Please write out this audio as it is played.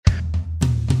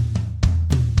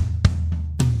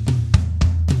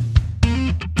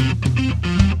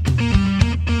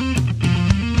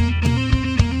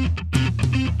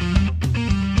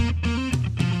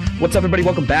What's up, everybody?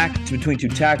 Welcome back to Between Two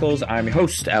Tackles. I'm your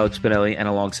host, Alex Spinelli, and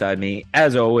alongside me,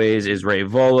 as always, is Ray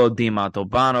Volo, Di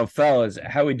Montalbano. Fellas,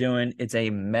 how we doing? It's a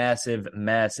massive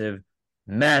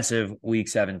Week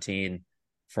 17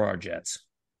 for our Jets.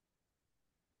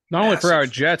 Not only for our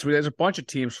Jets, there's a bunch of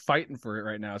teams fighting for it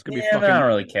right now. It's gonna be fucking. I don't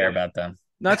really care about them.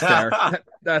 That's fair.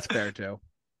 That's fair too.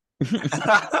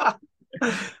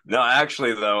 No,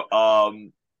 actually, though,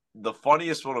 the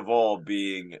funniest one of all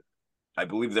being, I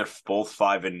believe they're both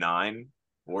 5-9,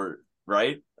 or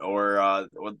right? Or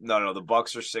no, the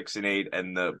Bucks are 6-8,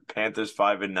 and the Panthers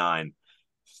 5-9,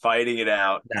 fighting it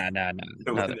out. Nah.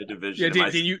 To win the division.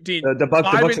 Yeah, the Bucks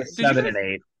are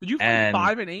 7-8. Did you find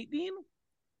 5-8, Dean?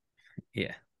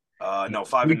 Yeah. No,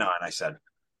 5-9. I said.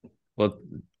 Well,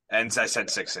 and I said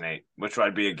 6-8, which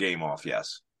would be a game off.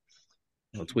 Yes.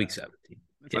 Well, it's Week 17,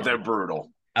 but they're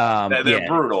brutal. They're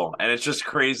brutal, and it's just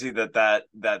crazy that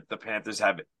the Panthers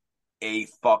have a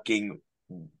fucking,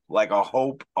 like, a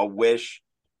hope, a wish.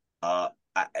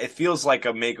 It feels like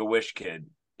a Make-A-Wish kid.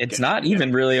 It's not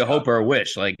even really a hope or a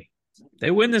wish. Like, they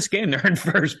win this game, they're in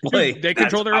first place. Dude, they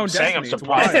control their own destiny. I'm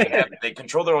surprised they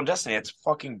control their own destiny. It's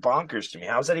fucking bonkers to me.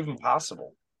 How is that even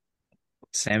possible?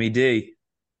 Sammy D.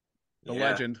 The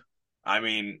legend. I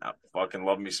mean, I fucking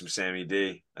love me some Sammy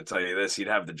D. I tell you this, he'd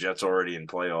have the Jets already in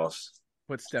playoffs.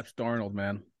 Footsteps Darnold,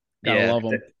 man. Gotta love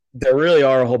him. There really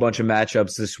are a whole bunch of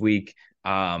matchups this week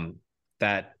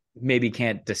that maybe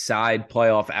can't decide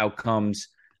playoff outcomes.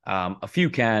 A few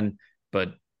can,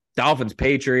 but Dolphins,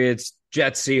 Patriots,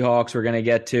 Jets, Seahawks we're going to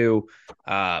get to.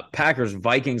 Packers,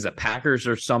 Vikings. The Packers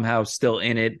are somehow still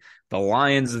in it. The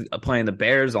Lions are playing the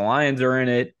Bears. The Lions are in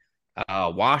it.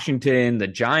 Washington, the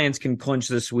Giants can clinch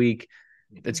this week.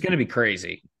 It's going to be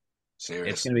crazy. Seriously.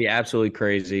 It's going to be absolutely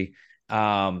crazy.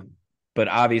 But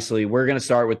obviously, we're going to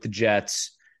start with the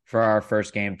Jets for our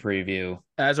first game preview.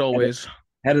 As always.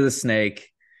 Head of the snake.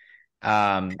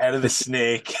 Head of the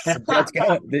snake.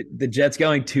 The Jets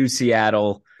going to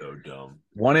Seattle. So dumb.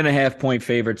 1.5-point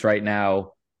favorites right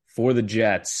now for the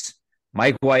Jets.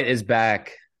 Mike White is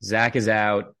back. Zach is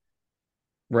out.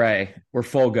 Ray, we're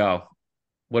full go.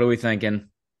 What are we thinking?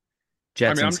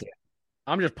 Jets.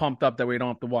 I'm just pumped up that we don't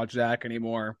have to watch Zach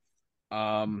anymore.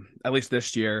 At least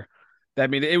this year. I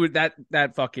mean, it was that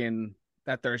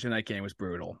Thursday night game was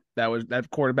brutal. That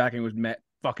quarterbacking was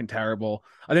fucking terrible.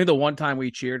 I think the one time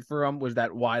we cheered for him was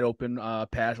that wide open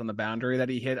pass on the boundary that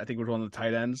he hit. I think it was one of the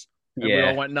tight ends. And we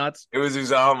all went nuts. It was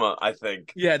Uzama, I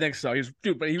think. Yeah, I think so.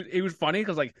 But he was funny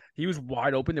because like he was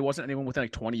wide open. There wasn't anyone within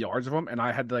like 20 yards of him, and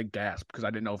I had to like gasp because I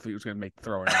didn't know if he was going to make the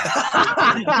throw or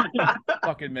not.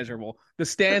 Fucking miserable. The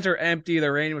stands are empty.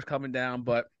 The rain was coming down,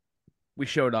 but we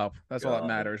showed up. That's all that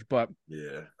matters. But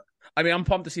yeah, I mean, I'm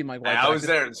pumped to see Mike White. I was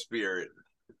there in spirit.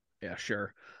 Yeah,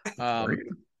 sure. I'm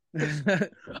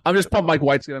just pumped Mike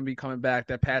White's going to be coming back.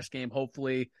 That pass game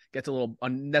hopefully gets a little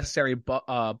unnecessary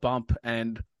bump.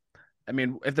 And I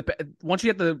mean, once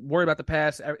you get to worry about the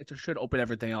pass, it should open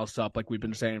everything else up, like we've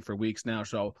been saying for weeks now.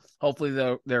 So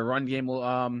hopefully their run game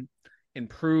will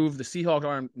improve. The Seahawks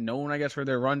aren't known, I guess, for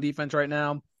their run defense right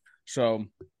now. So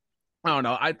I don't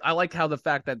know. I like how the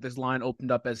fact that this line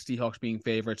opened up as Seahawks being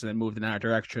favorites and then moved in that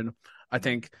direction. I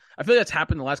feel like that's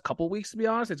happened the last couple of weeks, to be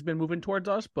honest. It's been moving towards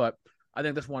us, but I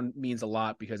think this one means a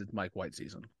lot because it's Mike White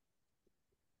season.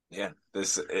 Yeah,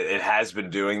 it has been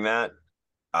doing that.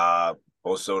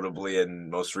 Most notably and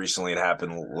most recently, it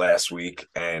happened last week.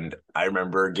 And I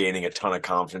remember gaining a ton of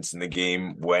confidence in the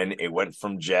game when it went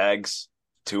from Jags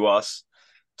to us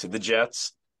to the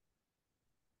Jets.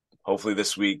 Hopefully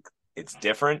this week it's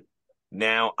different.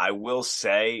 Now, I will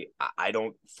say I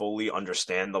don't fully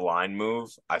understand the line move.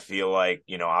 I feel like,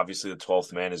 obviously the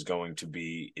 12th man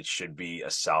it should be a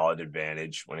solid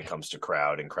advantage when it comes to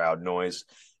crowd and crowd noise.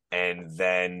 And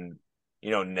then,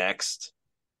 next,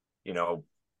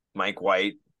 Mike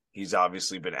White, he's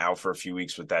obviously been out for a few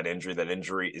weeks with that injury. That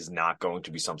injury is not going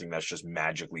to be something that's just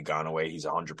magically gone away. He's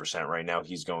 100% right now.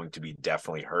 He's going to be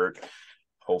definitely hurt.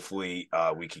 Hopefully,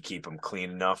 we could keep him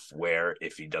clean enough where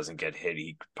if he doesn't get hit,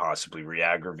 he could possibly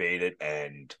re-aggravate it,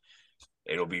 and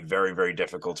it'll be very, very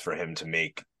difficult for him to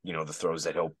make, the throws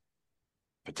that he'll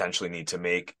potentially need to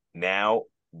make. Now,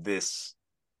 this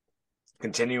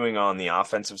continuing on the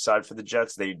offensive side for the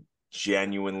Jets, they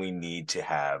genuinely need to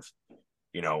have,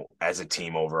 as a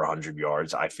team over 100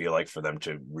 yards. I feel like for them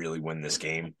to really win this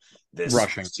game,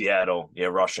 rushing.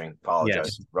 Rushing.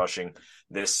 Apologize. Yes. Rushing.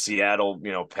 This Seattle,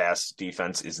 pass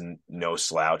defense is no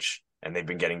slouch, and they've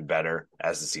been getting better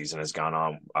as the season has gone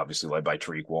on, obviously led by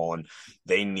Tariq Woolen.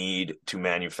 They need to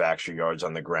manufacture yards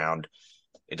on the ground.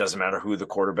 It doesn't matter who the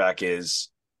quarterback is.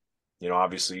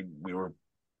 Obviously we were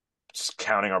just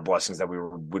counting our blessings that we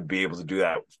would be able to do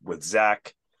that with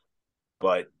Zach.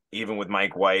 But even with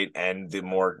Mike White and the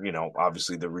more,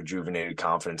 obviously the rejuvenated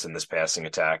confidence in this passing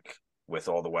attack with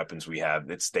all the weapons we have,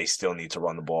 they still need to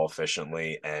run the ball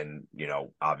efficiently and,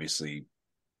 obviously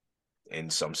in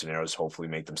some scenarios, hopefully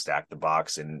make them stack the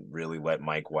box and really let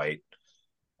Mike White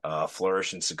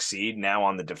flourish and succeed. Now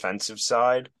on the defensive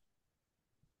side,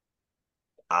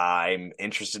 I'm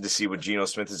interested to see what Geno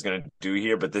Smith is going to do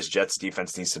here, but this Jets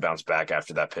defense needs to bounce back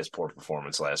after that piss poor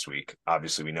performance last week.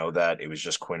 Obviously, we know that it was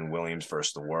just Quinn Williams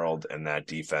versus the world, and that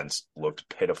defense looked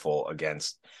pitiful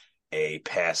against a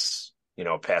pass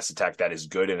attack that is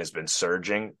good and has been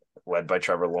surging, led by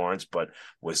Trevor Lawrence, but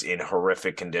was in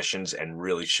horrific conditions and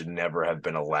really should never have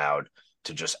been allowed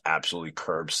to just absolutely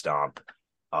curb stomp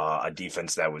a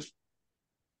defense that was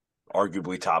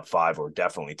arguably top 5 or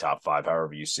definitely top 5,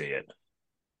 however you see it.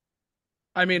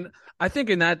 I mean, I think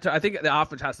the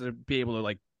offense has to be able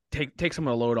to take some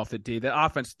of the load off the D. The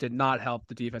offense did not help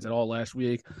the defense at all last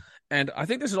week, and I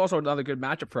think this is also another good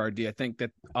matchup for our D. I think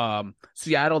that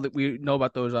Seattle, that we know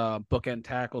about those bookend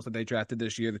tackles that they drafted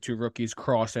this year, the 2 rookies,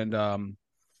 Cross and oh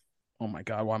my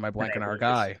God, why am I blanking on our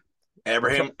guy?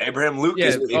 Abraham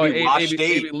Lucas. Yeah,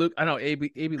 A.B.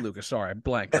 Lucas. Sorry, I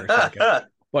blanked for a second.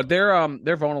 But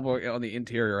they're vulnerable on the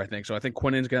interior, I think. So I think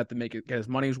Quinnen's gonna have to get his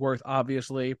money's worth,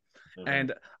 obviously. Mm-hmm.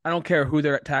 And I don't care who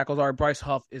their tackles are. Bryce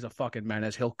Huff is a fucking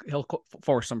menace. He'll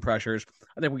force some pressures.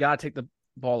 I think we gotta take the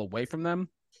ball away from them.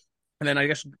 And then I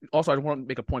guess also I want to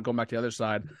make a point going back to the other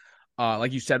side.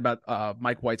 Like you said about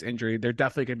Mike White's injury, they're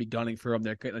definitely gonna be gunning for him.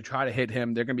 They're gonna try to hit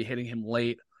him. They're gonna be hitting him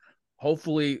late.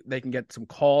 Hopefully they can get some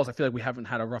calls. I feel like we haven't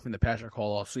had a roughing the passer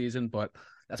call all season, but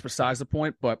that's besides the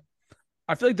point. But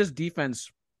I feel like this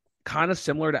defense, kind of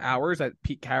similar to ours, that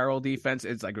Pete Carroll defense.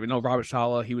 It's like, Robert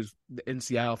Saleh, he was in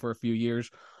Seattle for a few years.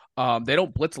 They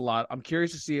don't blitz a lot. I'm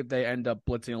curious to see if they end up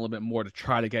blitzing a little bit more to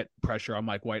try to get pressure on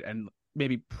Mike White and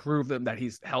maybe prove them that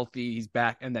he's healthy, he's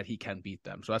back, and that he can beat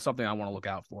them. So that's something I want to look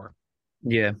out for.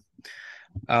 Yeah.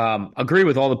 Agree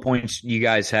with all the points you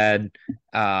guys had.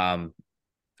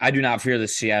 I do not fear the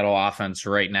Seattle offense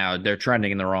right now. They're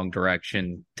trending in the wrong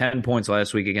direction. 10 points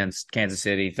last week against Kansas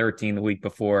City, 13 the week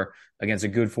before against a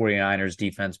good 49ers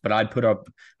defense. But I'd put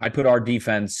our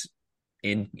defense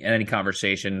in any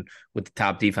conversation with the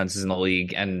top defenses in the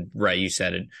league. And right, you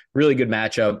said it. Really good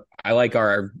matchup. I like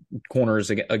our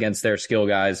corners against their skill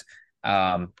guys.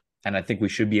 And I think we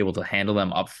should be able to handle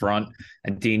them up front.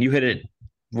 And Dean, you hit it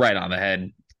right on the head.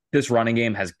 This running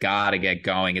game has got to get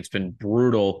going. It's been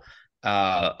brutal.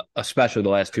 Especially the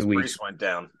last 2 weeks. Went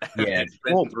down. Yeah, it's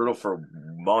been brutal for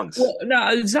months. Well, no,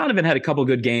 Zonovan had a couple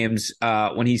good games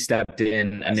when he stepped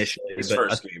in initially. His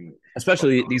first game,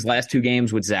 especially these last 2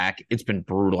 games with Zach, it's been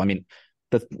brutal. I mean,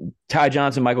 the Ty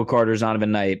Johnson, Michael Carter, Zonovan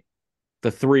Knight,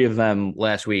 the 3 of them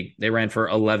last week, they ran for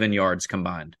 11 yards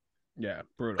combined. Yeah,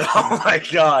 brutal. Oh my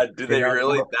God, did they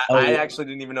really? I actually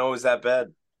didn't even know it was that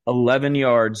bad. 11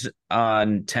 yards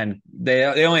on 10. They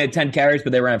only had 10 carries,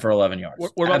 but they ran for 11 yards.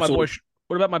 What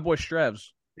about my boy Strevs?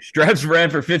 Strevs ran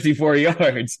for 54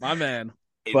 yards. My man.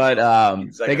 But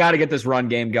they got to get this run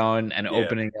game going and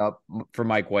opening up for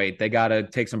Mike White. They got to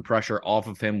take some pressure off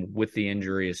of him with the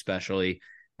injury, especially.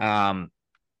 I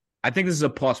think this is a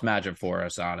plus matchup for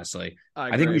us, honestly.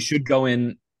 I think we should go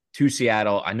in to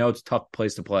Seattle. I know it's a tough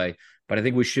place to play, but I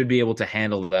think we should be able to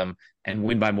handle them and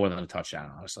win by more than a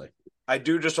touchdown, honestly. I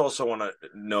do just also want to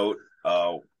note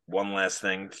one last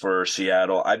thing for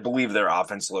Seattle. I believe their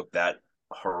offense looked that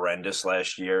horrendous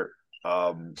last year.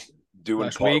 Last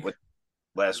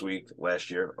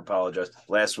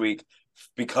week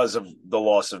because of the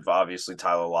loss of obviously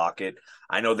Tyler Lockett.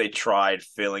 I know they tried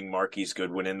filling Marquise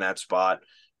Goodwin in that spot,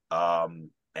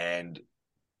 and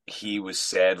he was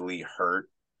sadly hurt,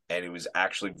 and it was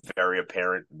actually very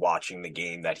apparent watching the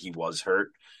game that he was hurt.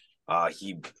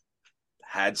 He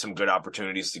had some good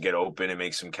opportunities to get open and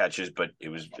make some catches, but it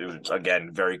was again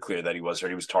very clear that he was hurt.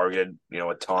 He was targeted,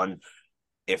 a ton.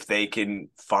 If they can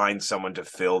find someone to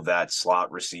fill that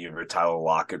slot receiver Tyler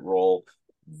Lockett role,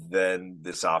 then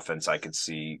this offense I could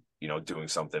see, doing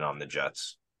something on the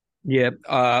Jets. Yeah.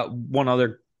 One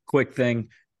other quick thing.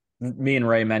 Me and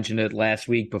Ray mentioned it last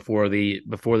week before the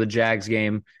Jags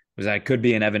game, was that it could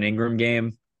be an Evan Ingram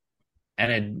game.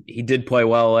 And he did play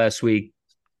well last week.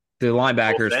 The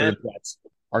linebackers for the Jets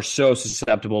are so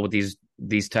susceptible with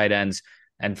these tight ends.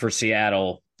 And for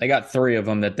Seattle, they got 3 of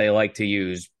them that they like to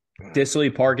use.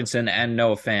 Disley, Parkinson, and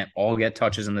Noah Fant all get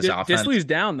touches in this offense. Disley's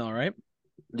down, though, right?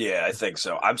 Yeah, I think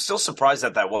so. I'm still surprised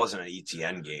that wasn't an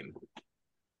ETN game.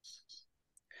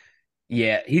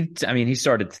 Yeah, he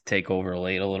started to take over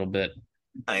late a little bit.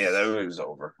 Yeah, that was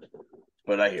over.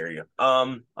 But I hear you. All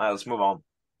right, let's move on.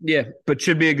 Yeah, but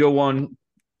should be a good one.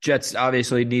 Jets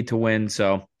obviously need to win,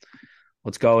 so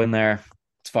Let's go in there.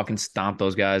 Let's fucking stomp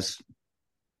those guys.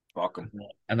 Fuck 'em.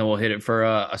 And then we'll hit it for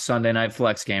a Sunday night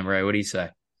flex game, right? What do you say?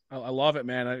 I love it,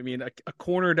 man. I mean, a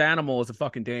cornered animal is a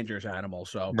fucking dangerous animal.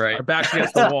 So Right. our backs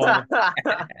against the wall.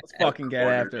 Let's fucking get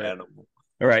after it.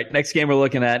 All right. Next game we're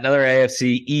looking at another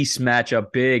AFC East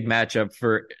matchup, big matchup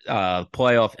for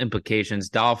playoff implications.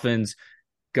 Dolphins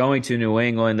going to New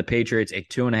England. The Patriots a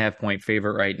 2.5-point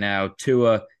favorite right now.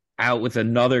 Tua out with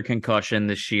another concussion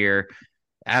this year.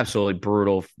 Absolutely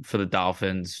brutal for the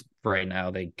Dolphins right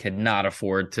now. They cannot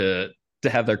afford to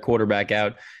have their quarterback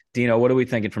out. Dino, what are we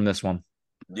thinking from this one?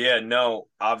 Yeah, no,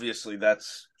 obviously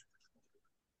that's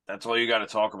all you got to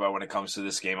talk about when it comes to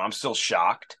this game. I'm still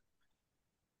shocked.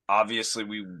 Obviously,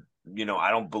 I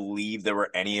don't believe there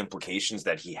were any implications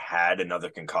that he had another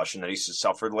concussion that he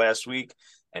suffered last week.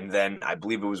 And then I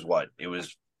believe it was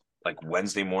like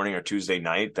Wednesday morning or Tuesday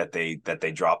night that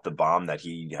they dropped the bomb that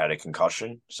he had a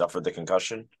concussion, suffered the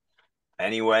concussion.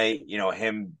 Anyway,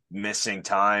 him missing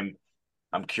time,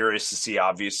 I'm curious to see,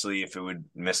 obviously, if it would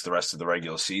miss the rest of the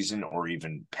regular season or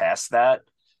even past that.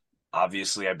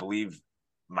 Obviously, I believe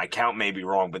my count may be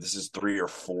wrong, but this is 3 or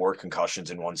 4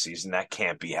 concussions in one season. That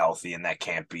can't be healthy, and that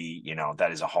can't be,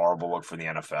 that is a horrible look for the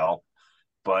NFL.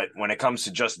 But when it comes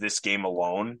to just this game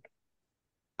alone,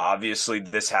 obviously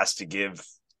this has to give,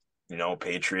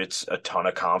 Patriots a ton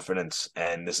of confidence.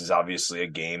 And this is obviously a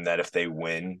game that if they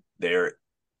win, they're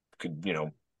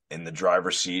in the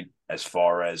driver's seat as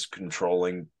far as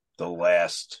controlling the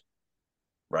last,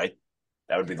 right?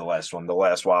 That would be the last one, the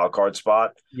last wild card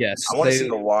spot. Yes. I want to see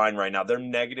the line right now. They're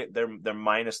negative. They're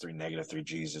 -3.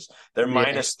 Jesus. They're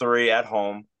 -3 at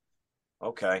home.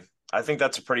 Okay. I think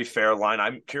that's a pretty fair line.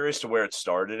 I'm curious to where it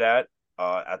started at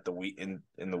the week in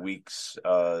the weeks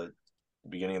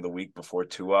beginning of the week before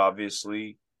Tua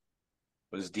obviously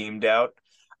was deemed out.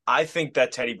 I think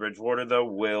that Teddy Bridgewater, though,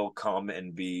 will come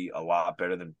and be a lot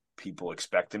better than people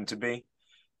expect him to be.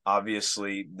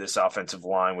 Obviously, this offensive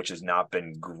line, which has not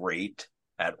been great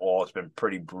at all, it's been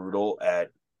pretty brutal at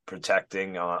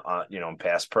protecting, in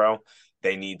pass pro.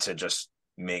 They need to just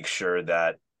make sure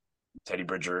that Teddy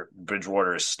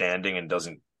Bridgewater is standing and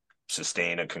doesn't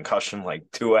sustain a concussion like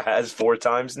Tua has 4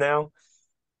 times now.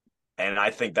 And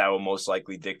I think that will most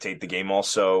likely dictate the game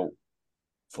also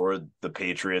for the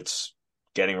Patriots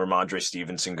getting Ramondre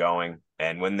Stevenson going.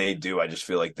 And when they do, I just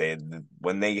feel like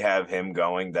when they have him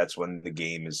going, that's when the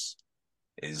game is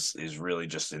really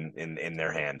just in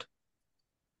their hand.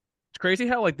 It's crazy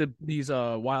how like these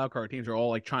wild card teams are all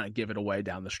like trying to give it away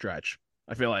down the stretch.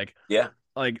 I feel like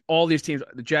like all these teams,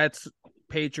 the Jets,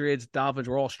 Patriots, Dolphins,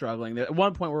 were all struggling. At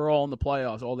one point, we were all in the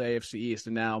playoffs, all the AFC East,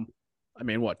 and now, I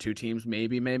mean, 2 teams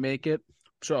maybe may make it.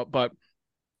 So, but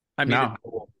I mean,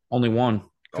 only one.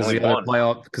 Because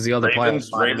the other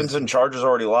Ravens and Chargers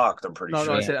already locked. I'm pretty sure.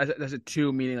 No, I said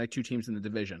 2, meaning like 2 teams in the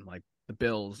division, like the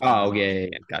Bills. Oh yeah,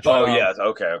 gotcha. Oh yeah,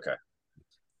 okay.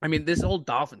 I mean, this whole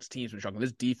Dolphins team's been struggling.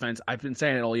 This defense, I've been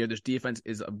saying it all year. This defense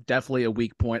is definitely a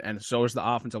weak point, and so is the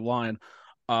offensive line.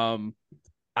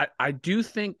 I do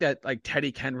think that like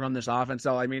Teddy can run this offense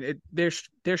though. I mean,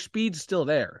 their speed's still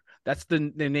there. That's the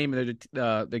name of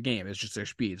the game. It's just their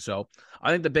speed. So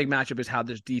I think the big matchup is how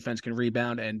this defense can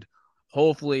rebound and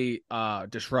hopefully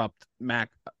disrupt Mac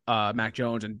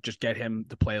Jones and just get him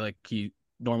to play like he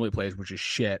normally plays, which is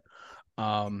shit.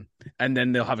 And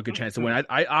then they'll have a good chance to win.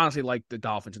 I honestly like the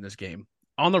Dolphins in this game.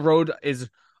 On the road is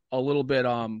a little bit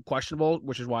questionable,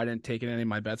 which is why I didn't take any of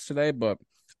my bets today. But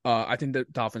I think the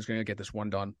Dolphins are going to get this one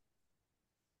done.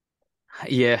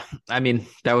 Yeah, I mean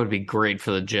that would be great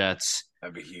for the Jets.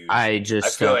 That'd be huge. I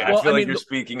feel like you're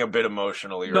speaking a bit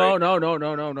emotionally. No, right?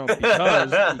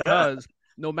 Because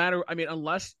no matter, I mean,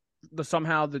 unless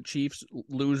somehow the Chiefs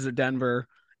lose to Denver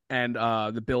and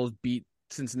the Bills beat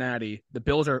Cincinnati, the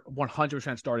Bills are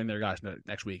 100% starting their guys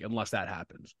next week, unless that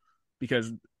happens,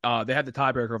 because they have the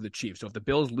tiebreaker of the Chiefs. So if the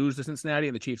Bills lose to Cincinnati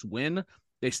and the Chiefs win,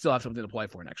 they still have something to play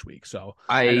for next week. So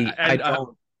I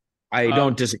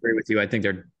don't disagree with you. I think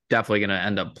they're definitely going to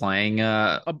end up playing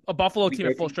a Buffalo team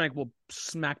at full strength will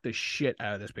smack the shit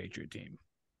out of this Patriot team.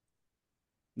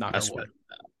 Not gonna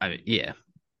wood. Yeah.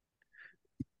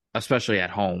 Especially at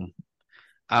home.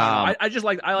 I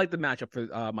like the matchup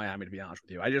for Miami, to be honest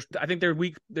with you. I think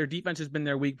their defense has been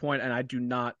their weak point, and I do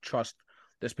not trust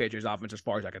this Patriots offense as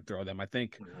far as I can throw them. I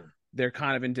think they're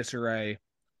kind of in disarray.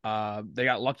 They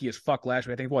got lucky as fuck last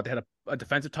week. I think they had a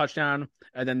defensive touchdown,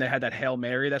 and then they had that Hail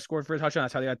Mary that scored for a touchdown.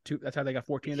 That's how they got 2. That's how they got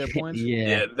 14 of their points.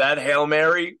 Yeah, that Hail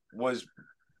Mary was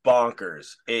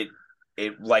bonkers. It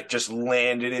like just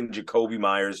landed in Jacoby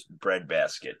Myers'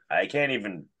 breadbasket. I can't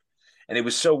even. And it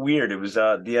was so weird. It was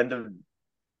the end of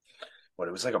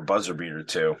it was like a buzzer beater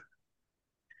too.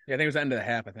 Yeah, I think it was the end of the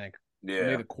half. I think. Yeah.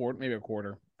 Maybe a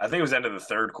quarter. I think it was end of the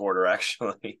third quarter,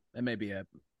 actually. That may be it.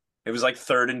 It was like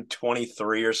 3rd and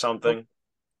 23 or something.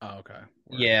 Oh, okay.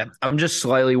 Yeah, I'm just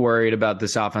slightly worried about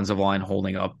this offensive line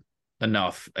holding up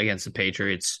enough against the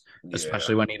Patriots, Yeah.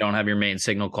 especially when you don't have your main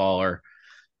signal caller.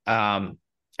 And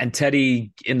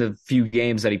Teddy, in the few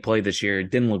games that he played this year,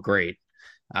 didn't look great.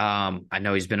 I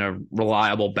know he's been a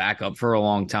reliable backup for a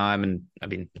long time, and I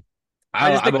mean,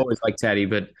 I've always liked Teddy,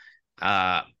 but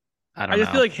I don't just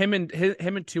know. feel like him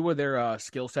and Tua, their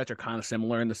skill sets are kind of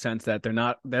similar in the sense that they're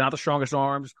not the strongest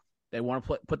arms. They want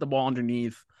to put the ball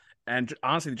underneath, and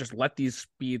honestly, just let these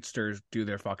speedsters do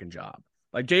their fucking job.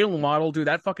 Like Jalen Waddle, dude,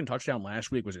 that fucking touchdown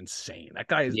last week was insane. That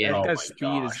guy's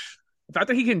speed is the fact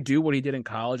that he can do what he did in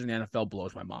college and the NFL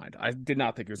blows my mind. I did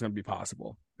not think it was going to be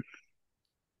possible.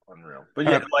 Unreal. But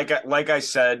yeah, like I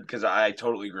said, because I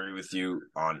totally agree with you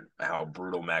on how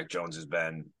brutal Mac Jones has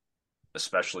been,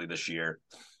 especially this year.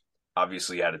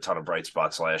 Obviously, he had a ton of bright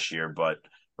spots last year, but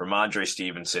Ramondre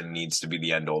Stevenson needs to be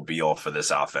the end-all, be-all for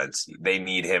this offense. They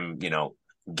need him,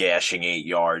 gashing 8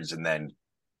 yards and then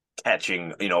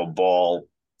catching, ball,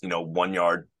 1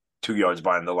 yard, 2 yards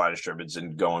behind the line of scrimmage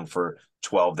and going for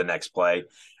 12 the next play.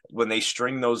 When they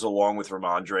string those along with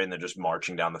Ramondre and they're just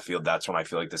marching down the field, that's when I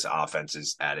feel like this offense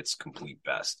is at its complete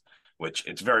best, which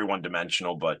it's very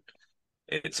one-dimensional, but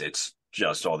it's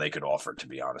just all they could offer, to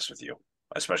be honest with you,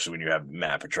 especially when you have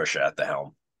Matt Patricia at the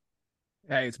helm.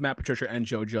 Hey, it's Matt Patricia and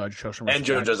Joe Judge. And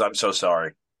Joe Judge, I'm so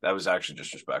sorry. That was actually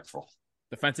disrespectful.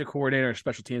 Defensive coordinator,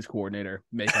 special teams coordinator,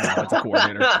 make an offensive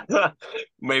coordinator.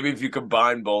 Maybe if you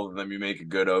combine both of them, you make a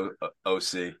good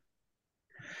OC.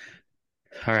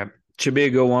 All right. Should be a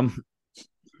good one.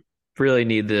 Really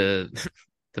need the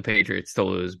Patriots to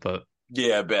lose, but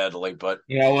yeah, badly. But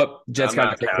you know what? The Jets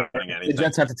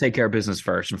have to take care of business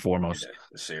first and foremost.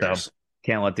 Yeah, seriously. So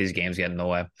can't let these games get in the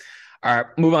way. All right,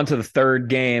 move on to the third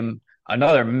game.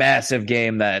 Another massive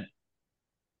game that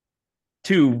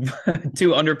two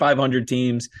under 500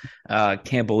 teams.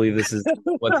 Can't believe this is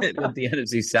what the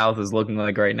NFC South is looking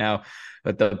like right now.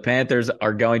 But the Panthers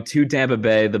are going to Tampa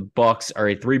Bay. The Bucs are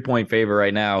a 3-point favorite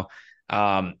right now.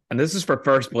 And this is for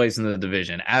first place in the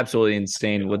division. Absolutely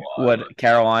insane what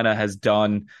Carolina has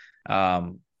done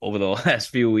over the last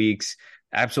few weeks.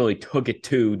 Absolutely took it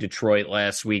to Detroit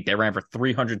last week. They ran for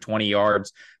 320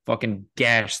 yards, fucking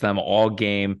gashed them all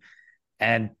game.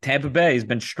 And Tampa Bay has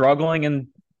been struggling, and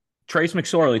Trace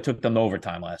McSorley took them to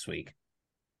overtime last week.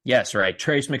 Yes, right.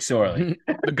 Trace McSorley.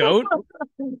 The GOAT?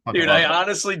 Dude, I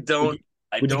honestly don't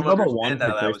understand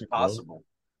how that was possible.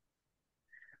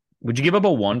 Would you give up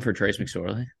a 1 for Trace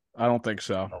McSorley? I don't think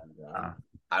so.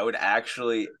 I would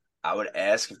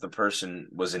ask if the person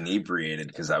was inebriated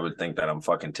because I would think that I'm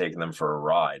fucking taking them for a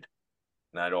ride.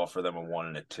 And I'd offer them a 1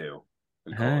 and a 2.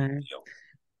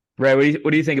 Ray, what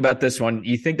do you think about this one?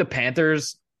 You think the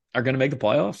Panthers are going to make the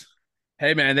playoffs?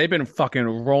 Hey, man, they've been fucking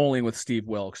rolling with Steve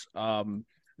Wilks.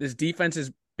 This defense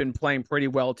has been playing pretty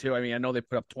well, too. I mean, I know they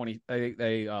put up 20.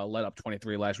 They let up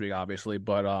 23 last week, obviously.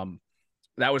 But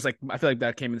that was I feel like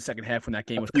that came in the second half when that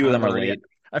game was kind of already.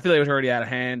 I feel like it was already out of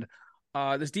hand.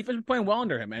 This defense is playing well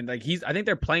under him. And I think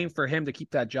they're playing for him to keep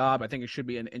that job. I think it should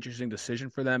be an interesting decision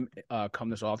for them come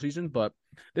this offseason. But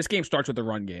this game starts with the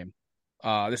run game.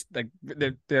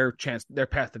 Their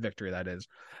path to victory, that is.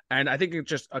 And I think it's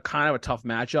just a kind of a tough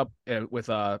matchup with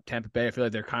Tampa Bay. I feel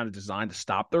like they're kind of designed to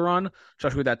stop the run,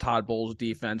 especially with that Todd Bowles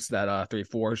defense, that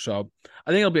 3-4. So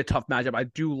I think it'll be a tough matchup. I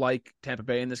do like Tampa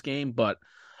Bay in this game, but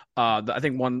I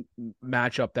think one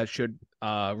matchup that should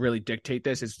really dictate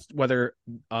this is whether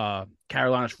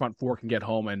Carolina's front four can get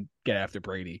home and get after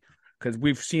Brady, because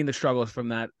we've seen the struggles from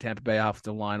that Tampa Bay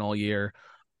offensive line all year.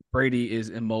 Brady is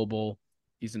immobile.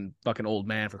 He's a fucking old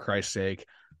man, for Christ's sake.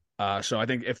 So I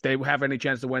think if they have any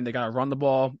chance to win, they got to run the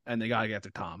ball and they got to get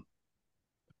after Tom.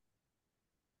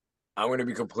 I'm going to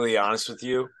be completely honest with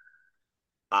you.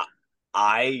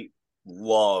 I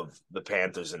love the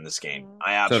Panthers in this game.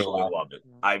 I absolutely love it.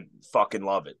 I fucking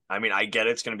love it. I mean, I get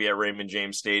it's going to be at Raymond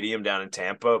James Stadium down in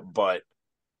Tampa, but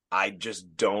I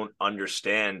just don't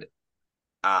understand.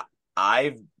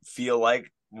 I feel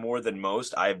like more than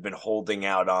most, I've been holding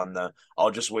out on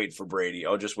I'll just wait for Brady.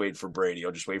 I'll just wait for Brady.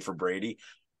 I'll just wait for Brady.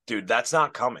 Dude, that's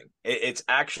not coming. It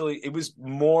was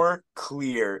more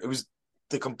clear. It was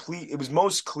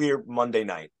most clear Monday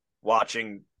night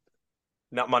watching,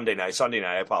 not Monday night, Sunday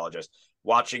night, I apologize.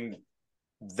 Watching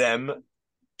them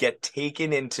get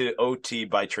taken into OT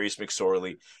by Trace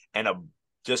McSorley and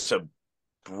just a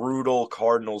brutal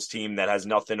Cardinals team that has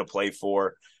nothing to play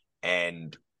for.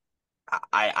 And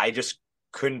I just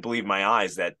couldn't believe my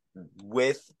eyes that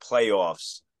with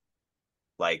playoffs,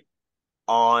 like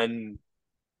on,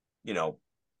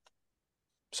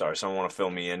 Sorry, someone want to fill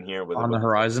me in here with On the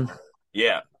horizon.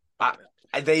 Yeah,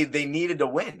 they needed to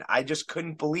win. I just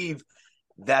couldn't believe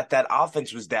that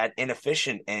offense was that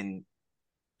inefficient, and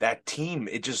that team.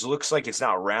 It just looks like it's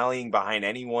not rallying behind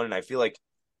anyone. And I feel like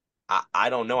I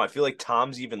don't know. I feel like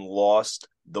Tom's even lost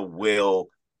the will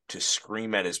to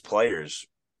scream at his players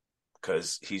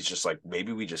because he's just like,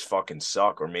 maybe we just fucking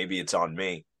suck, or maybe it's on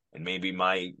me, and maybe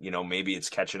maybe it's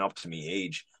catching up to me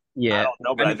age. I Yeah. don't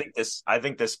know, but I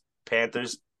think this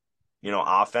Panthers,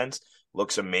 offense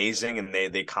looks amazing, and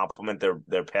they complement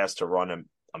their pass to run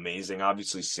amazing.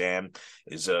 Obviously, Sam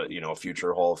is a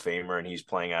future Hall of Famer, and he's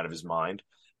playing out of his mind.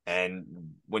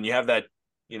 And when you have that,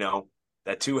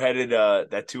 that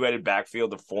two-headed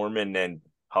backfield of Foreman and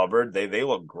Hubbard, they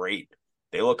look great.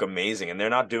 They look amazing, and they're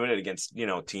not doing it against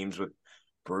teams with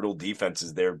brutal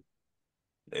defenses. They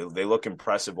look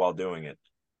impressive while doing it.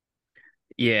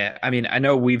 Yeah, I mean, I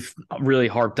know we've really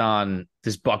harped on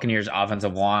this Buccaneers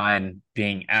offensive line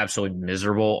being absolutely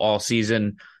miserable all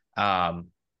season. Kind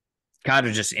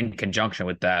of just in conjunction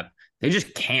with that, they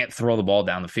just can't throw the ball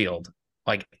down the field,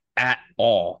 like at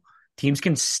all. Teams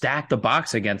can stack the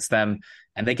box against them,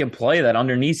 and they can play that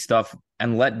underneath stuff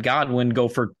and let Godwin go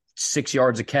for 6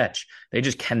 yards a catch. They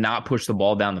just cannot push the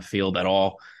ball down the field at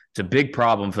all. It's a big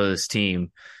problem for this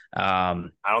team. I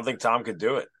don't think Tom could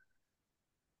do it.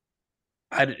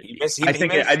 I think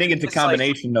it's a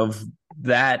combination of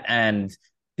that and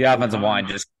the offensive line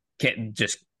just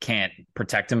can't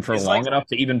protect him for long enough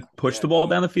to even push the ball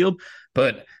down the field.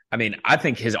 But I mean, I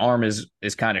think his arm is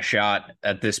kind of shot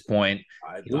at this point.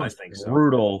 I think so.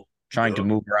 Brutal trying to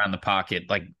move around the pocket,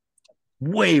 like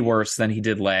way worse than he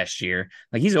did last year.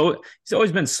 Like he's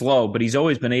always been slow, but he's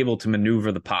always been able to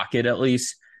maneuver the pocket at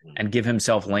least and give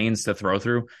himself lanes to throw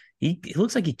through. He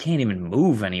looks like he can't even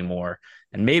move anymore.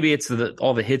 And maybe it's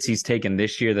all the hits he's taken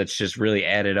this year that's just really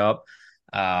added up.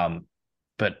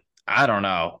 But I don't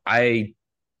know. I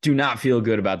do not feel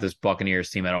good about this Buccaneers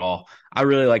team at all. I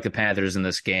really like the Panthers in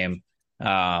this game.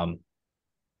 And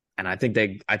I think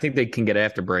they can get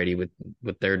after Brady with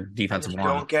their defensive line.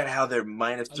 I don't get how they're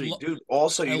 -3. Dude,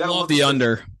 also you got to look the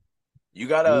under. You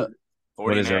got to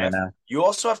what is it right now? You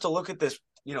also have to look at this,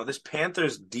 this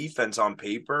Panthers defense on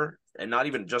paper, and not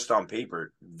even just on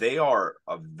paper. They are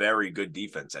a very good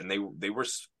defense, and they were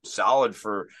solid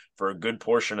for a good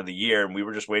portion of the year, and we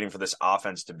were just waiting for this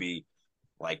offense to be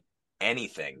like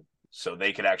anything so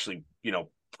they could actually,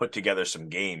 put together some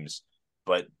games.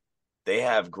 But they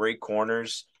have great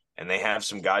corners, and they have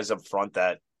some guys up front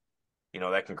that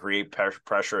that can create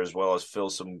pressure as well as fill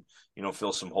some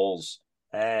holes.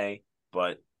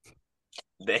 But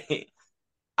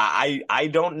I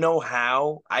don't know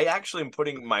how. I actually am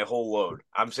putting my whole load.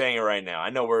 I'm saying it right now. I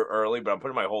know we're early, but I'm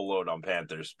putting my whole load on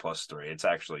Panthers +3. It's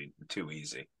actually too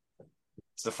easy.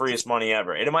 It's the freest money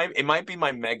ever. It might be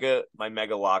my mega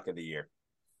lock of the year.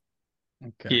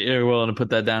 Okay. You're willing to put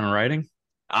that down in writing?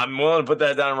 I'm willing to put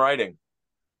that down in writing.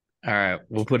 All right,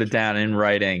 we'll put it down in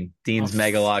writing. Dean's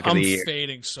mega lock of the year. I'm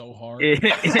fading so hard. I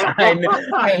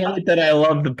hate that I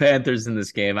love the Panthers in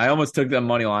this game. I almost took that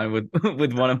money line with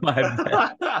one of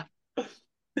my bets.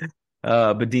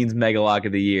 But Dean's mega lock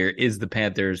of the year is the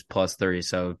Panthers +3.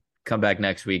 So come back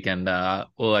next week and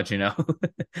we'll let you know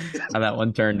how that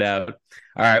one turned out.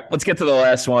 All right, let's get to the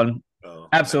last one.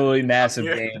 Absolutely massive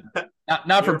game.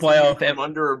 Not for playoff. I'm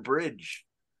under a bridge.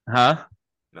 Huh?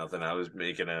 Nothing. I was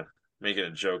making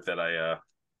a joke that I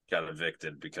got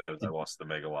evicted because I lost the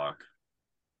mega lock.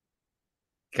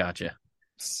 Gotcha.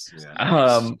 Yeah.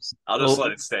 I'll just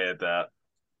let it stay at that.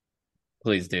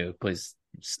 Please do. Please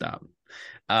stop.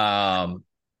 All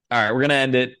right, we're gonna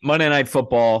end it. Monday Night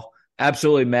Football,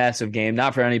 absolutely massive game.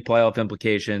 Not for any playoff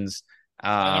implications.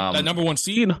 That number one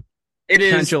seed. It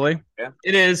is potentially. Yeah.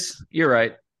 It is. You're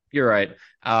right.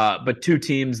 But two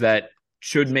teams that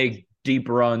should make deep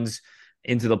runs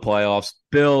into the playoffs.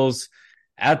 Bills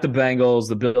at the Bengals.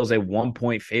 The Bills a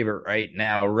 1-point favorite right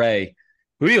now. Ray,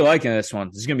 who do you like in this one?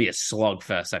 This is going to be a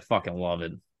slugfest. I fucking love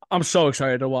it. I'm so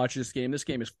excited to watch this game. This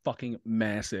game is fucking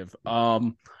massive.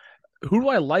 Who do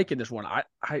I like in this one? I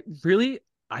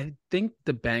think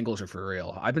the Bengals are for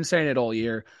real. I've been saying it all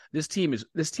year. This team is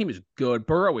good.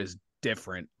 Burrow is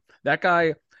different. That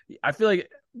guy, I feel like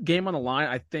game on the line,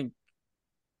 I think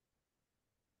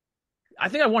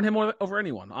I want him over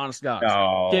anyone, honest God.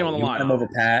 Game on the line. Him over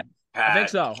Pat? I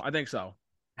think so.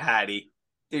 Patty.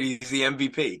 Dude, he's the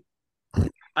MVP.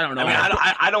 I don't know.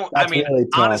 I mean,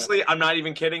 honestly, I'm not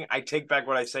even kidding. I take back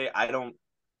what I say. I don't,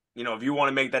 if you want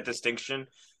to make that distinction,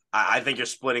 I think you're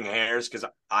splitting hairs because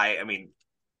I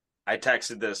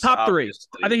texted this. Top 3.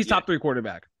 I think he's top 3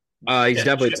 quarterback. He's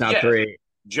definitely top 3.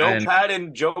 Joe Pat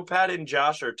and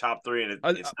Josh are top three, and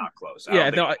it's not close.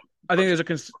 I think I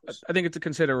think it's a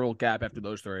considerable gap after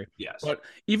those three. Yes, but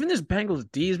even this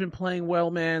Bengals D has been playing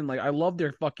well, man. Like I love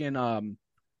their fucking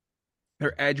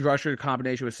their edge rusher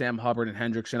combination with Sam Hubbard and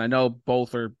Hendrickson. I know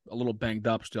both are a little banged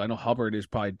up still. I know Hubbard is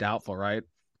probably doubtful, right?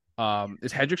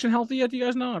 Is Hendrickson healthy yet? Do you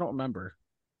guys know? I don't remember.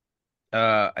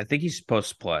 I think he's supposed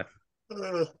to play.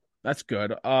 That's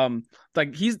good.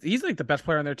 Like he's like the best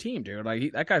player on their team, dude.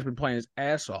 Like that guy's been playing his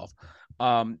ass off.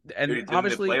 And dude,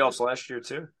 obviously the playoffs last year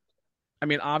too. I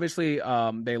mean, obviously,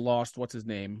 they lost what's his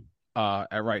name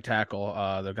at right tackle,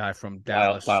 the guy from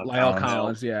Dallas, Lyle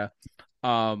Collins, yeah.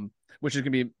 Which is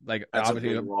gonna be like That's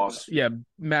obviously a big loss. Yeah,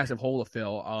 massive hole to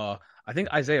fill. I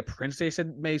think Isaiah Prince they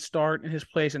said may start in his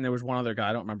place, and there was one other guy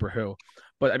I don't remember who,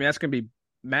 but I mean that's gonna be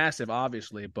massive,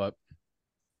 obviously. But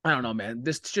I don't know, man.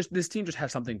 This team just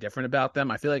has something different about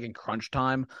them. I feel like in crunch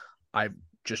time, I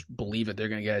just believe that they're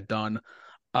gonna get it done.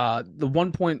 The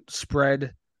 1 point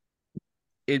spread,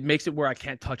 it makes it where I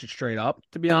can't touch it straight up,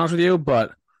 to be honest with you.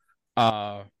 But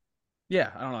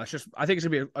yeah, I don't know. It's just I think it's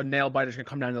gonna be a nail biter. It's gonna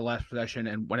come down to the last possession,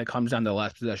 and when it comes down to the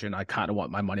last possession, I kind of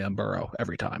want my money on Burrow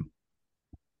every time.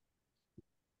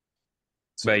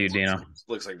 What about you, Dino?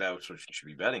 Looks like that's what you should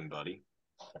be betting, buddy.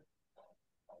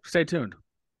 Stay tuned.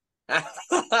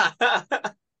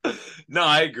 No,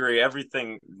 I agree.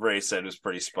 Everything Ray said was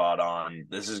pretty spot on.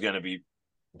 This is going to be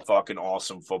fucking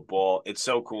awesome football. It's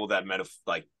so cool that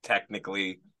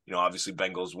technically, obviously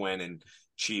Bengals win and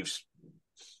Chiefs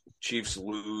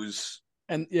lose.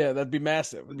 And yeah, that'd be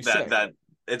massive. That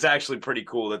it's actually pretty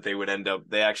cool that they would end up.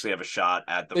 They actually have a shot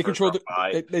at the. They control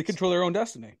they control their own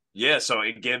destiny. Yeah, so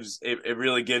it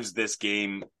really gives this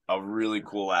game a really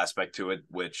cool aspect to it,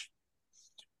 which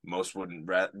most wouldn't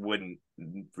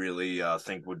really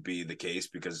think would be the case,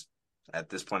 because at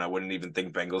this point I wouldn't even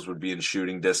think Bengals would be in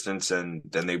shooting distance, and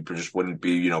then they just wouldn't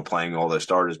be playing all their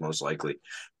starters most likely.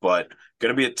 But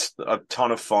going to be a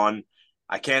ton of fun.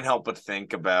 I can't help but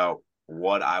think about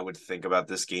what I would think about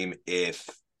this game if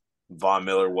Von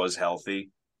Miller was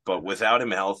healthy. But without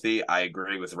him healthy, I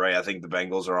agree with Ray. I think the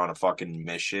Bengals are on a fucking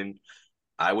mission.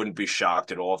 I wouldn't be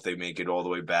shocked at all if they make it all the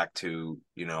way back to,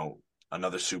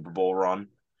 another Super Bowl run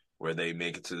where they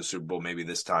make it to the Super Bowl. Maybe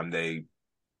this time they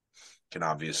can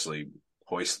obviously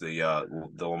hoist the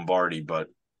Lombardi, but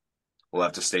we'll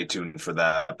have to stay tuned for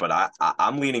that. But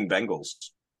I'm leaning Bengals.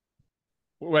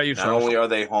 What you Not only are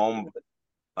they home, but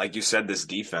like you said, this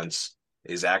defense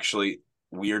is actually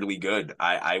weirdly good.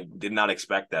 I did not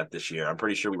expect that this year. I'm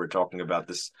pretty sure we were talking about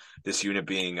this unit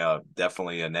being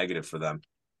definitely a negative for them.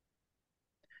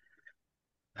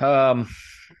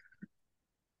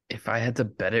 If I had to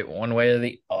bet it one way or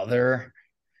the other,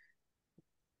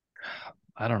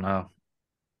 I don't know.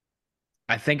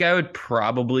 I think I would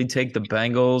probably take the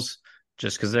Bengals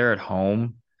just because they're at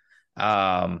home.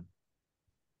 And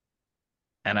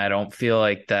I don't feel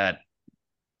like that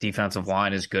defensive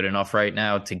line is good enough right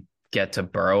now to get to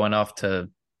Burrow enough to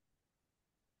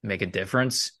make a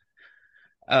difference.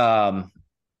 But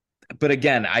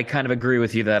again, I kind of agree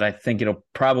with you that I think it'll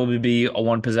probably be a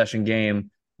one possession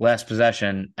game, last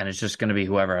possession, and it's just going to be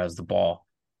whoever has the ball.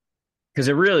 Because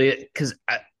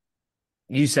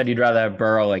you said you'd rather have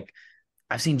Burrow. Like,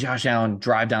 I've seen Josh Allen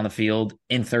drive down the field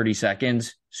in 30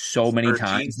 seconds so many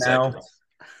times now.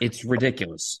 It's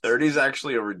ridiculous. 30 is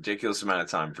actually a ridiculous amount of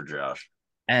time for Josh.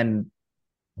 And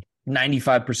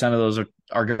 95% of those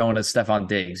are going to Stephon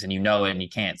Diggs, and it, and you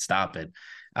can't stop it.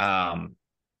 I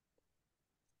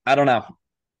don't know.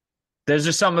 There's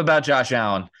just something about Josh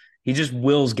Allen. He just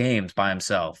wills games by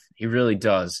himself. He really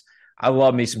does. I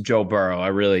love me some Joe Burrow. I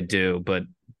really do, but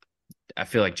I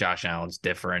feel like Josh Allen's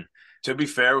different. To be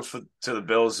fair to the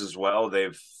Bills as well,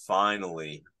 they've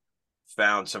finally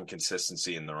found some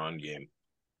consistency in the run game.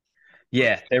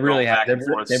 Yeah, they really have. They've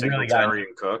really gotten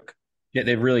Cook. Yeah,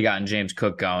 they've really gotten James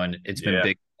Cook going. It's been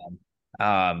big for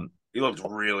them. He looked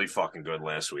really fucking good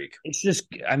last week. It's just,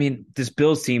 I mean, this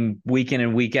Bills team week in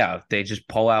and week out, they just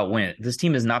pull out win. This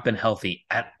team has not been healthy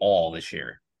at all this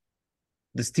year.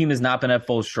 This team has not been at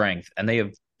full strength, and they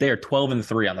are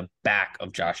 12-3 on the back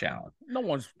of Josh Allen. No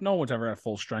one's ever at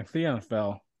full strength. The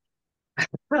NFL.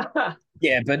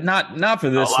 Yeah, but not for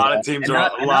this. A lot of teams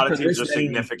are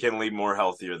significantly more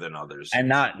healthier than others, and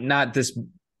not this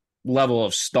level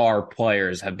of star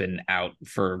players have been out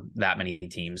for that many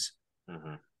teams.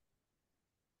 Mm-hmm.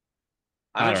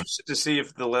 I'm interested to see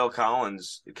if the La'el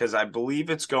Collins, because I believe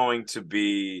it's going to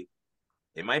be,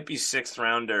 it might be 6th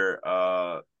rounder,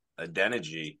 Hakeem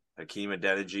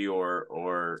Adeniji,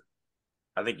 or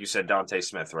I think you said Dante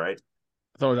Smith, right?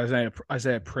 I thought it was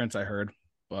Isaiah Prince. I heard,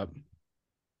 but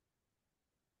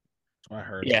I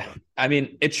heard. Yeah, I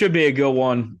mean, it should be a good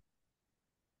one.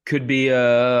 Could be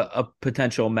a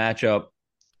potential matchup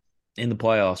in the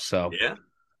playoffs. So Yeah.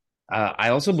 I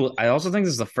also think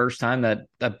this is the first time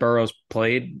that Burrow's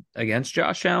played against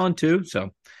Josh Allen too.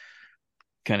 So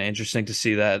kind of interesting to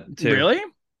see that too. Really?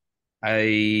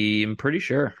 I am pretty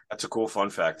sure. That's a cool fun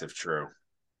fact if true.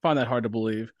 Find that hard to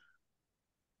believe.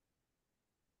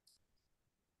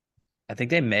 I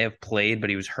think they may have played, but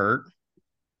he was hurt.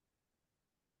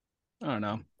 I don't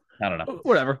know. I don't know.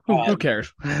 Whatever. Who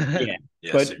cares? Yeah,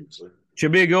 Yeah, but seriously.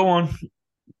 should be a good one.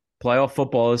 Playoff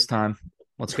football this time.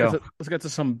 Let's go. Let's get to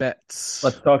some bets.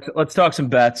 Let's talk some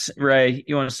bets. Ray,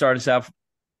 you want to start us out?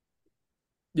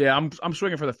 Yeah, I'm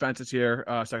swinging for the fences here.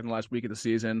 Second to last week of the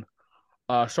season.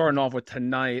 Starting off with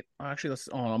tonight. Actually, let's.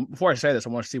 Before I say this, I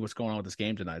want to see what's going on with this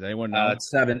game tonight. Does anyone know? It's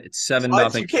 7 But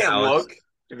nothing. you can't look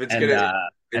if it's And, gonna.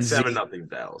 and It's 7-0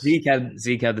 Dallas.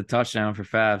 Zeke had the touchdown for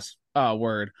Favs. Oh,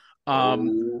 word.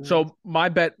 So my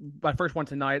first one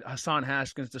tonight, Hassan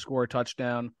Haskins to score a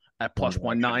touchdown at plus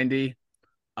 190.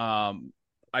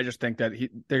 I just think that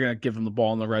they're gonna give him the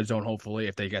ball in the red zone, hopefully,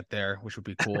 if they get there, which would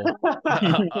be cool.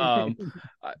 I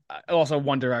also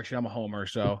one direction. I'm a homer,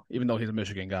 so even though he's a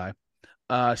Michigan guy,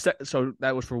 so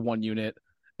that was for one unit,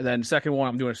 and then second one,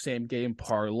 I'm doing a same game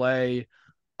parlay.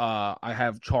 I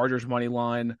have Chargers money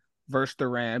line versus the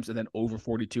Rams, and then over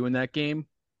 42 in that game.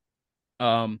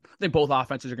 I think both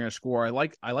offenses are going to score. I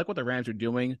like what the Rams are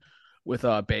doing with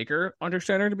Baker under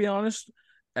center, to be honest.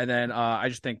 And then I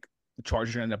just think the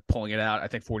Chargers are going to end up pulling it out. I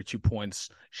think 42 points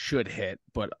should hit,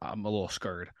 but I'm a little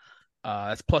scared.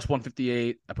 That's plus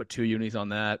 158. I put 2 unis on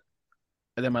that.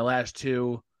 And then my last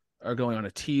 2 are going on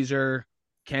a teaser.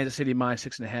 Kansas City minus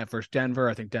 6.5 versus Denver.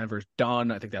 I think Denver's done.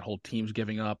 I think that whole team's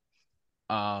giving up.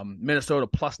 Minnesota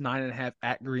plus 9.5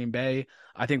 at Green Bay.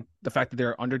 I think the fact that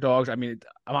they're underdogs, I mean,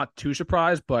 I'm not too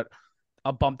surprised, but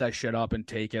I'll bump that shit up and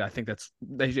take it. I think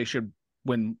they should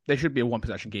win. They should be a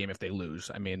 1-possession game if they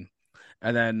lose. I mean,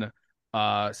 and then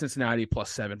Cincinnati plus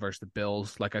 7 versus the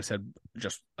Bills. Like I said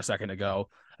just a second ago,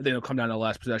 I think it'll come down to the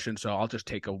last possession. So I'll just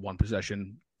take a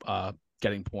 1-possession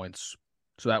getting points.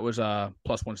 So that was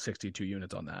plus 162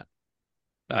 units on that.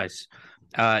 Nice.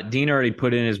 Dean already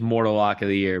put in his mortal lock of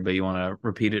the year, but you want to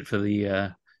repeat it for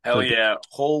the Hell yeah.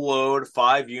 Whole load,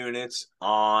 5 units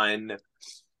on.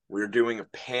 We're doing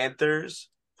Panthers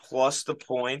plus the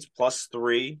points, plus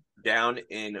 3 down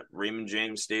in Raymond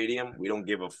James Stadium. We don't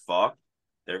give a fuck.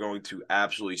 They're going to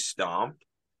absolutely stomp.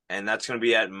 And that's going to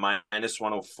be at minus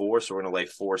 104. So we're going to lay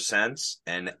 4 cents.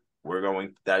 And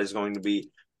that is going to be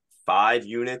 5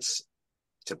 units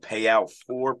to pay out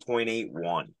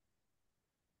 4.81.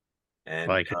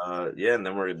 And and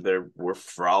then we're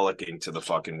frolicking to the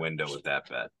fucking window with that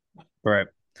bet. Right.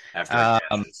 After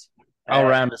I'll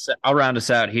round us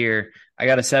out here. I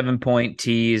got a 7-point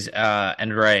tease.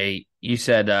 And Ray, you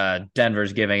said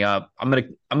Denver's giving up. I'm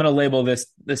gonna label this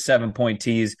 7-point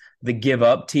tease the give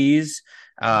up tease.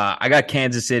 I got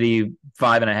Kansas City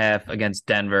 5.5 against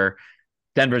Denver.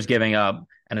 Denver's giving up,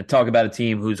 and to talk about a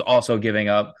team who's also giving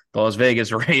up, the Las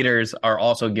Vegas Raiders are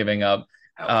also giving up.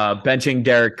 Benching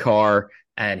Derek Carr,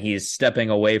 and he's stepping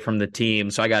away from the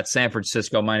team. So I got San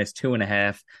Francisco minus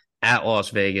 2.5 at Las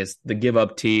Vegas. The give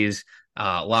up tease,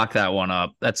 lock that one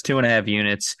up. That's 2.5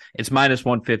 units. It's minus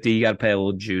 150. You got to pay a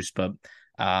little juice, but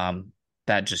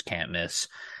that just can't miss.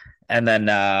 And then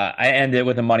I ended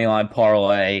with a money line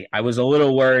parlay. I was a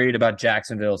little worried about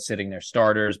Jacksonville sitting their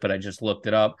starters, but I just looked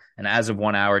it up. And as of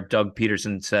 1 hour, Doug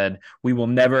Peterson said, "We will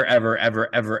never, ever, ever,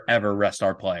 ever, ever rest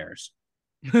our players."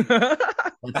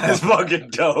 That's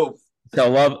fucking dope. So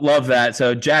love that.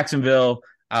 So Jacksonville,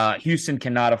 Houston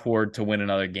cannot afford to win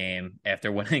another game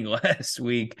after winning last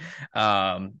week. They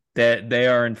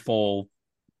are in full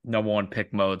number 1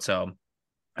 pick mode. So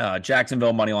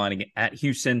Jacksonville money line at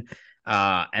Houston,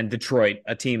 and Detroit,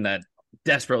 a team that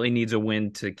desperately needs a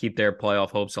win to keep their playoff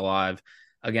hopes alive,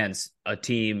 against a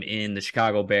team in the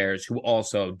Chicago Bears who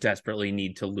also desperately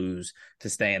need to lose to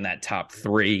stay in that top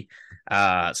 3.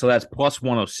 So that's plus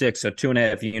 106. So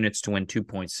 2.5 units to win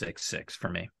 2.66 for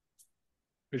me.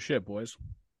 Good shit, boys.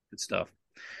 Good stuff.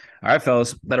 All right,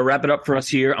 fellas, that'll wrap it up for us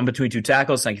here on Between Two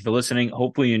Tackles. Thank you for listening.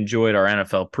 Hopefully you enjoyed our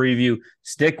NFL preview.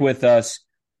 Stick with us,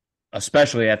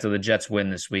 especially after the Jets win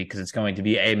this week, because it's going to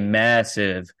be a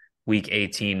massive Week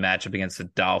 18 matchup against the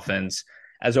Dolphins.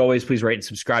 As always, please rate and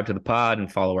subscribe to the pod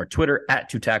and follow our Twitter at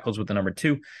 2tackles with the number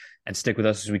 2. And stick with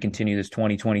us as we continue this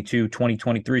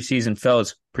 2022-2023 season.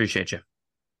 Fellas, appreciate you.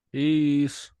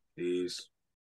 Peace. Peace.